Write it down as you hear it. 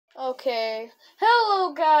Okay.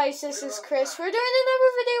 Hello guys, this is Chris. We're doing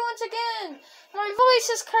another video once again. My voice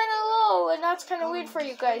is kind of low and that's kind of weird for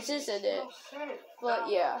you guys, isn't it? But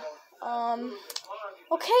yeah.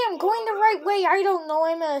 Okay, I'm going the right way. I don't know.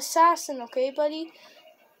 I'm an assassin, okay, buddy?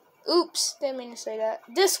 Oops, didn't mean to say that.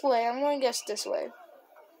 This way. I'm going to guess this way.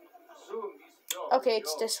 Okay,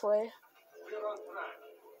 it's this way.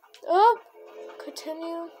 Oh,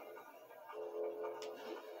 continue.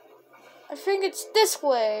 I think it's this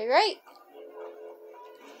way, right?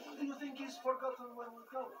 Do you think he's forgotten where we're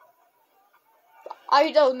going?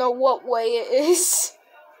 I don't know what way it is.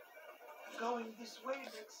 Going this way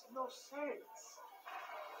makes no sense.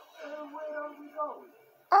 Where are we going?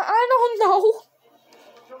 I don't know.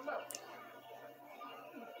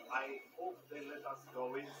 I hope they let us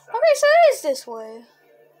go inside. Okay, so it is this way.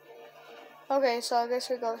 Okay, so I guess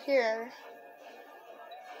we go here.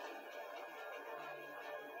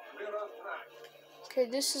 We're on track. Okay,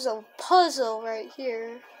 this is a puzzle right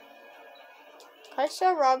here. Can I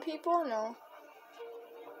still rob people? No.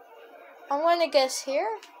 I'm gonna guess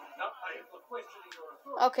here. Now I am questioning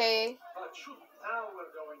your authority. Okay. But shoot, now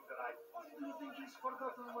we're going the right way. Do you think he's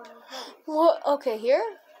forgotten where we're going? What? Okay, here?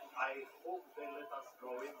 I hope they let us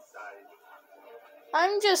go inside.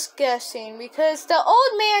 I'm just guessing because the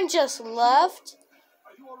old man just left.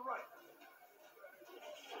 Are you alright?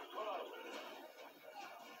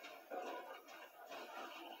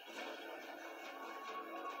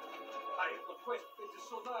 I am requesting. It is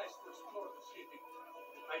so nice to explore the city.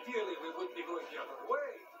 Ideally, we would be going the other way.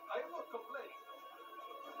 I am not complaining.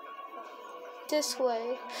 This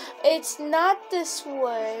way. It's not this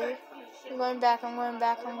way. I'm going back, I'm going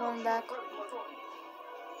back, I'm going back.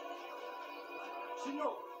 Senor,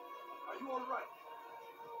 are you alright?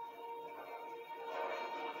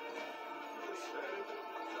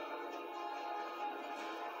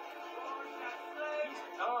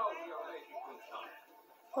 Now we are making good time.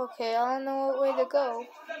 Okay, I don't know what way to go.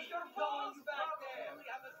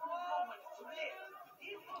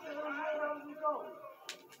 Where are we going?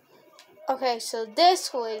 Okay, so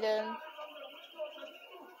this way then.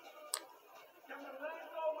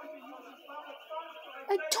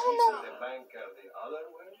 I don't know. The banker the other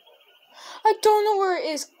way? I don't know where it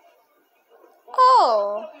is.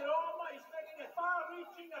 Oh.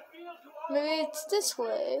 Maybe it's this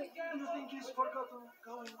way. Do you think he's forgotten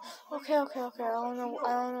going? Okay. I don't know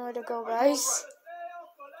where to go, guys.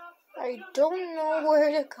 I don't know where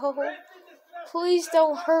to go. Please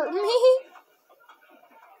don't hurt me.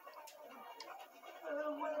 Where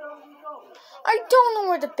are we going? I don't know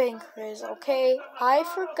where the banker is, okay? I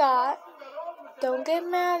forgot. Don't get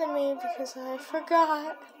mad at me because I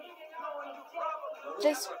forgot.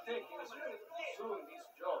 This.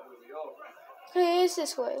 Okay, it's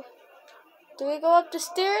this way. Do we go up the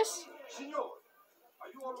stairs? Senor, are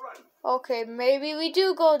you alright? Okay, maybe we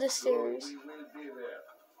do go up the stairs. We will be there.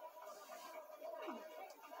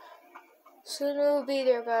 Soon we'll be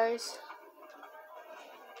there, guys.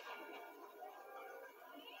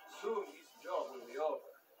 Soon his job will be over.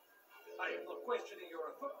 I am not questioning your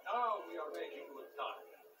authority. Now we are making good time.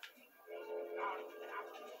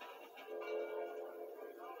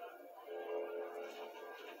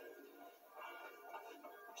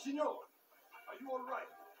 Senor, are you alright?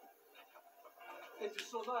 It is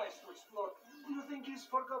so nice to explore. Do you think he's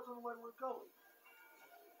forgotten where we're going?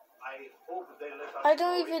 I hope they let us I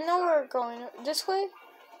don't go even know where we're inside. going. This way?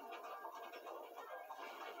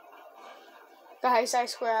 Guys, I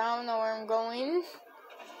swear I don't know where I'm going.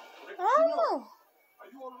 I don't know. Are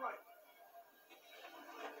you alright?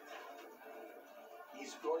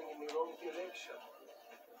 He's going in the wrong direction.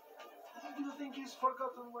 Do you think he's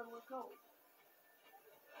forgotten where we're going?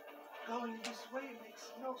 Going this way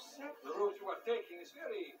makes no sense. The route you are taking is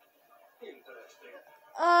very interesting.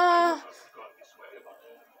 I must have gone this way, but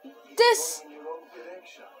This. going in the wrong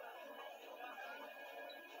direction.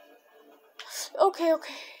 Okay.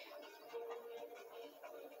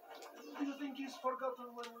 Do you think he's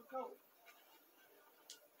forgotten where we're going?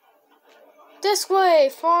 This way,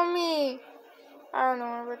 follow me. I don't know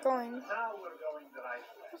where we're going. Now we're going the right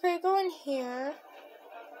way. Okay, go in here.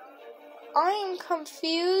 I am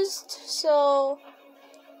confused, so...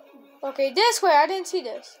 Okay, this way, I didn't see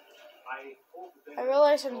this. I hope they I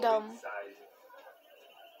realize I'm go dumb. inside.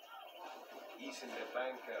 Isn't the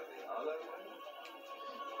banker the other way?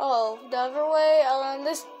 Oh, the other way?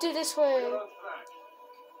 Let's do this way. We're on track.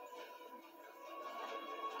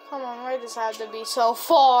 Come on, why does it have to be so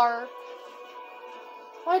far?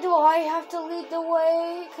 Why do I have to lead the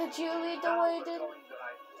way? Could you lead the Now way we're then? going the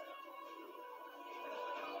right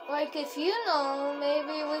way. Like, if you know,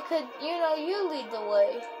 maybe we could, you lead the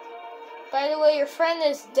way. By the way, your friend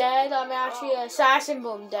is dead. I'm actually an assassin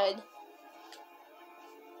boom dead.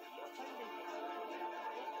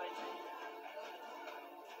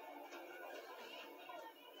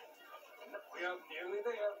 We are nearly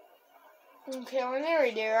there. Okay, we're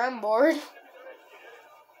nearly there. I'm bored.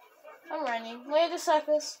 I'm running. Later,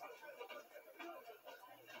 suckers.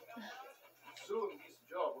 Soon this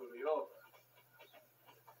job will be over.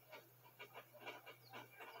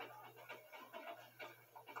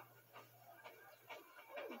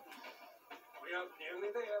 We are nearly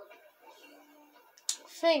there.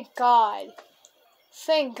 Thank God.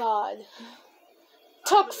 Thank God.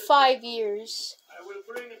 Took 5 years. I will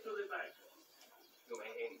bring it to the bank. You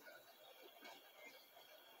may enter.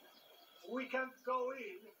 We can't go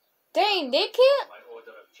in. Dang, they can't. By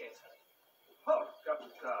order of Cesare. Oh,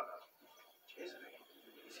 Capitana. Cesare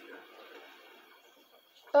is here.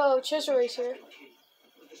 Oh, Cesare's here.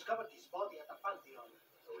 We discovered his body at the Pantheon.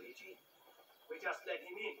 Luigi, we just let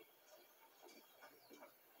him in.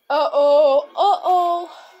 Uh-oh. Uh-oh.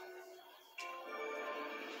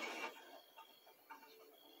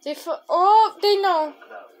 Oh, they know.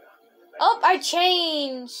 Oh, I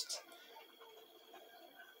changed.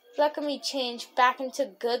 Look at me change back into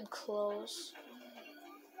good clothes.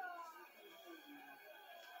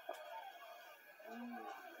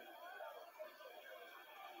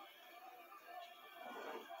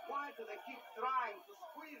 Why do they keep trying to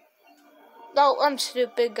squeeze? Oh, I'm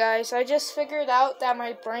stupid, guys. I just figured out that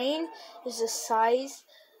my brain is the size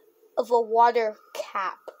of a water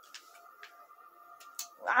cap.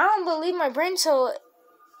 I don't believe my brain, so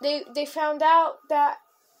they found out that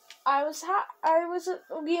I was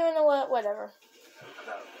you know what, whatever.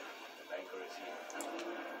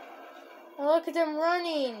 Look at them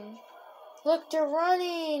running. Look, they're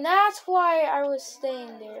running. That's why I was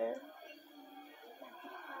staying there.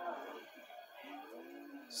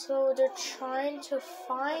 So they're trying to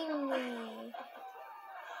find me.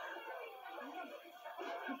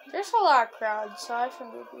 There's a lot of crowds, so I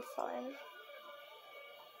think we'll be fine.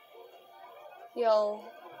 Yo,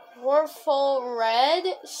 we're full red.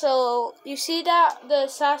 So you see that the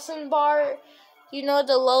assassin bar, you know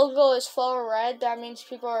the logo is full red. That means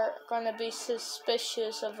people are gonna be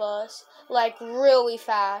suspicious of us, like really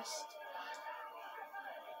fast.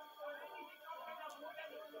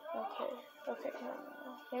 Okay, okay, no.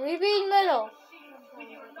 Can we be in the middle?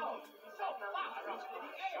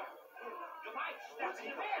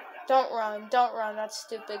 Don't run, that's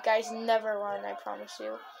stupid. Guys, never run, I promise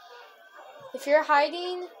you. If you're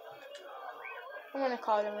hiding, I'm gonna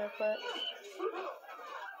call them real quick.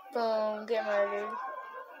 Boom, get murdered.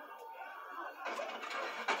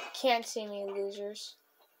 Can't see me, losers.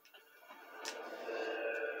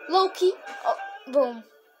 Loki, oh, boom.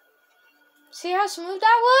 See how smooth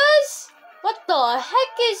that was? What the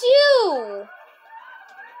heck is you?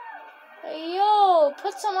 Hey, yo,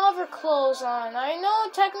 put some other clothes on. I know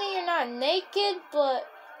technically you're not naked, but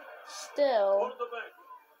still.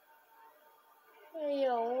 Hey,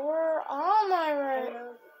 yo, where am I right?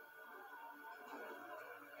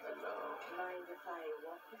 Mind if I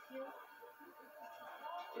walk with you?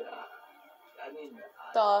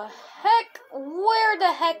 The heck? Where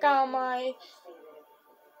the heck am I?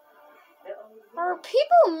 Are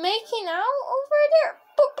people making out over there?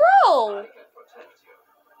 But bro!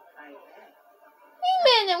 Wait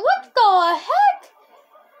a minute, what the heck?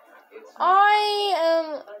 I am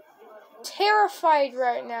terrified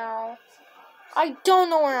right now. I don't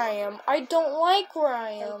know where I am. I don't like where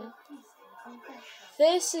I am.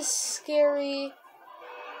 This is scary.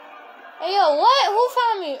 Hey, yo, what? Who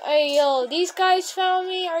found me? Hey, yo, these guys found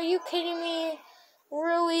me? Are you kidding me?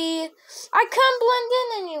 Really? I can't blend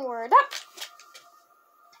in anywhere.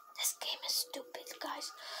 This game is stupid,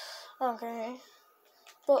 guys. Okay.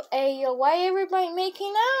 But, hey, yo, why everybody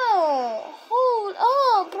making out? Hold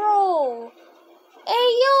up, bro.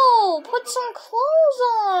 Hey, yo, put some clothes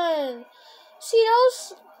on. See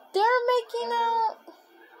those? They're making out.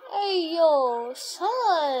 Hey, yo,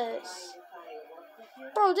 sus.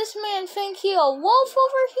 Bro, this man think he a wolf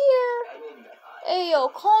over here. Hey, yo,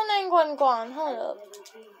 call 911. Hold up.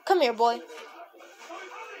 Come here, boy.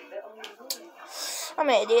 I'm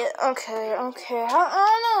an idiot. Okay. I don't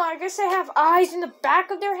know. I guess they have eyes in the back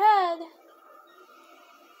of their head.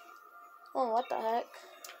 Oh, what the heck?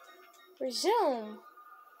 Resume.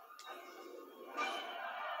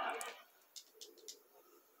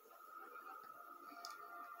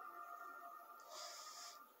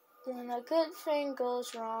 When a good thing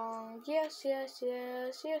goes wrong. Yes.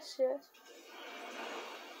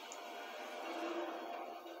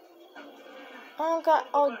 I got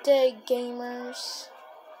all day, gamers.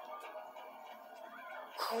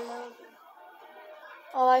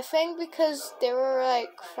 Oh, I think because they were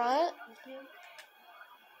like front.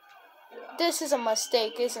 This is a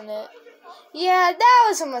mistake, isn't it? Yeah, that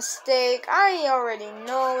was a mistake. I already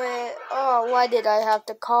know it. Oh, why did I have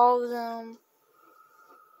to call them?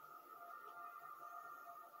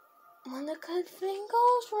 When a good thing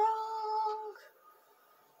goes wrong.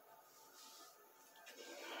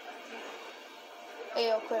 Hey,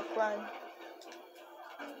 yo, quick run.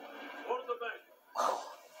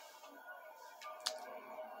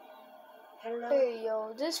 Hey,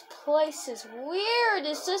 yo, this place is weird.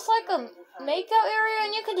 It's just like a makeout area,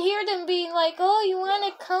 and you could hear them being like, "Oh, you want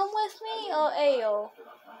to come with me?" Oh, hey, yo.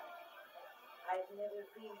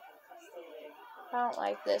 I don't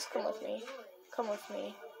like this. Come with me. Come with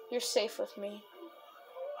me. You're safe with me.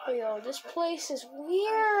 Hey, yo, this place is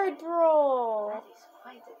weird, bro.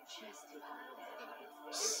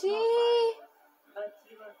 See?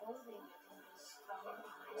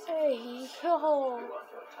 Hey, yo.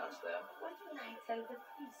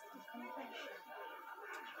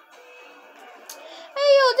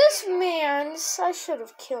 Hey, yo, this man's... I should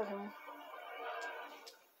have killed him.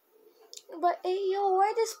 But, hey, yo,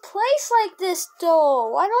 why this place like this,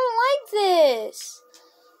 though? I don't like this.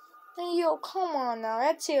 Hey, yo, come on now.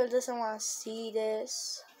 Ezio doesn't want to see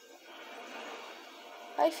this.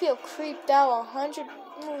 I feel creeped out 100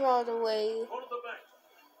 move out of the way.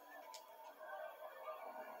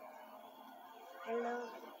 Hello.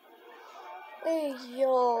 Hey,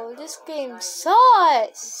 yo, this game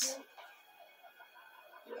sucks.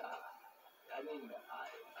 I've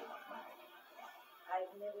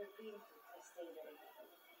never been to Castello.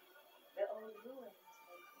 The old ruins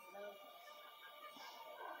make me nervous.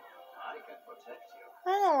 I can protect you. I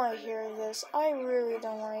don't want to hear this. I really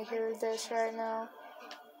don't want to hear this right now.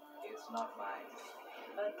 It's not mine.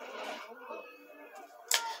 But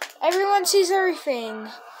Everyone sees everything.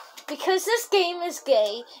 Because this game is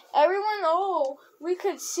gay, everyone, oh, we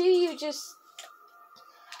could see you just...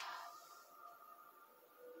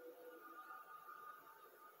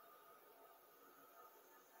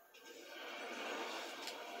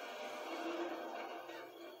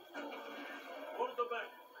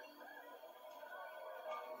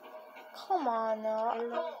 Come on now.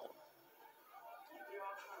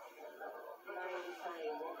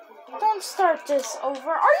 Don't start this over.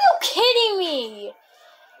 Are you kidding me?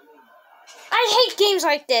 I hate games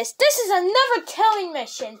like this. This is another telling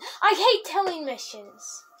mission. I hate telling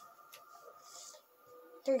missions.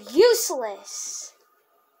 They're useless.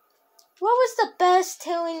 What was the best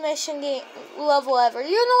telling mission game level ever?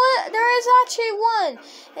 You know what? There is actually one.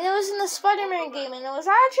 And it was in the Spider-Man game. And it was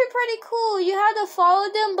actually pretty cool. You had to follow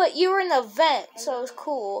them, but you were in an event. So it was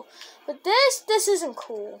cool. But this isn't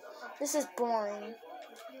cool. This is boring.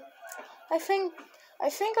 I think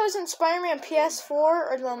I was in Spider-Man PS4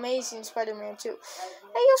 or the Amazing Spider-Man 2. Hey,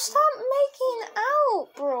 yo, stop making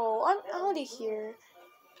out, bro. I'm out of here.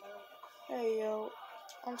 Hey, yo.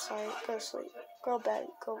 I'm sorry. Go to sleep. Go to bed.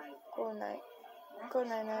 Go night. Go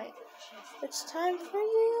night-night. It's time for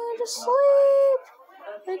you to sleep.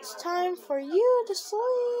 It's time for you to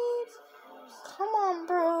sleep. Come on,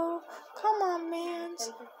 bro. Come on, man.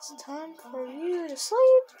 It's time for you to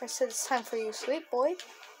sleep. I said it's time for you to sleep, boy.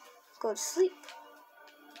 Go to sleep.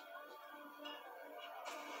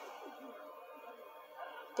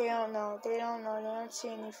 They don't know. They don't know. They don't see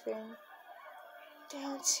anything. They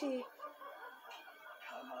don't see.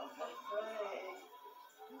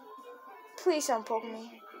 Please don't poke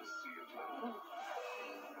me.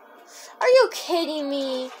 Are you kidding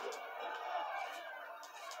me?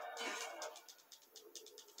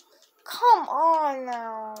 Come on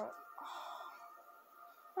now.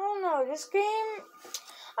 I don't know. This game,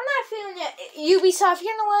 I'm not feeling it. Ubisoft,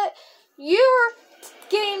 you know what? Your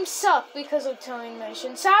games suck because of towing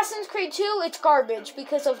mission. Assassin's Creed 2, it's garbage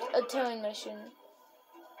because of a towing mission.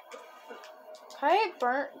 Can I get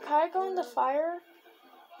burnt? Can I go in the fire?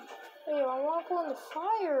 Hey, I want to go in the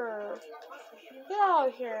fire. Get out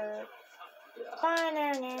of here. Hey,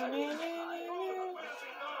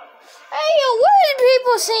 yo, why are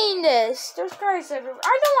people saying this? There's guys everywhere.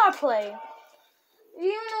 I don't want to play. You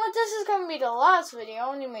know what? This is going to be the last video. I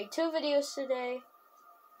only made 2 videos today.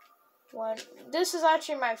 One. This is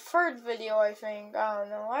actually my 3rd video, I think. I don't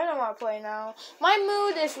know. I don't want to play now. My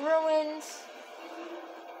mood is ruined.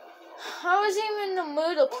 I wasn't even in the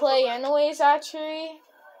mood to play anyways, actually.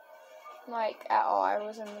 Like, at all. I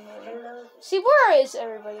wasn't in the mood. See, where is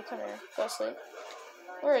everybody? Come here. Go sleep.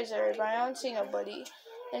 Where is everybody? I don't see nobody.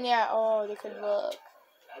 And yeah, oh, they could look.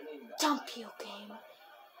 Dump you, game.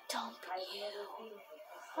 Dump you.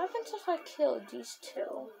 What happens if I killed these 2?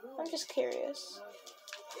 I'm just curious.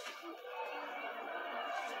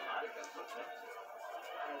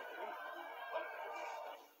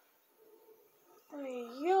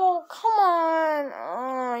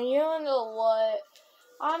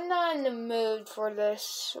 I'm not in the mood for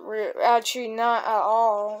this. We're actually not at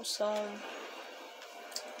all, so.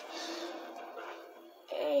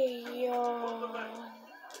 Hey, yo.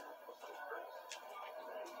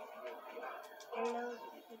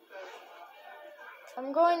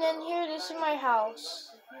 I'm going in here. This is my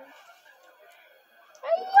house.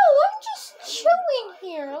 Hey, yo, I'm just chilling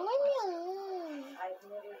here. Leave me alone.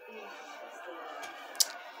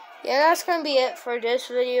 Yeah, that's gonna be it for this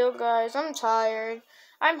video, guys. I'm tired.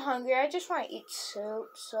 I'm hungry. I just want to eat soup.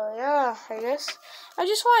 So, yeah, I guess I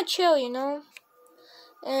just want to chill, you know?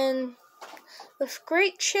 And with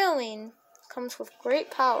great chilling comes with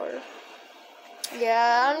great power.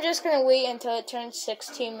 Yeah, I'm just gonna wait until it turns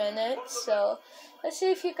 16 minutes. So, let's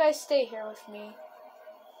see if you guys stay here with me.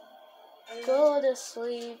 Go to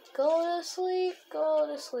sleep, go to sleep, go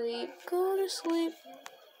to sleep, go to sleep.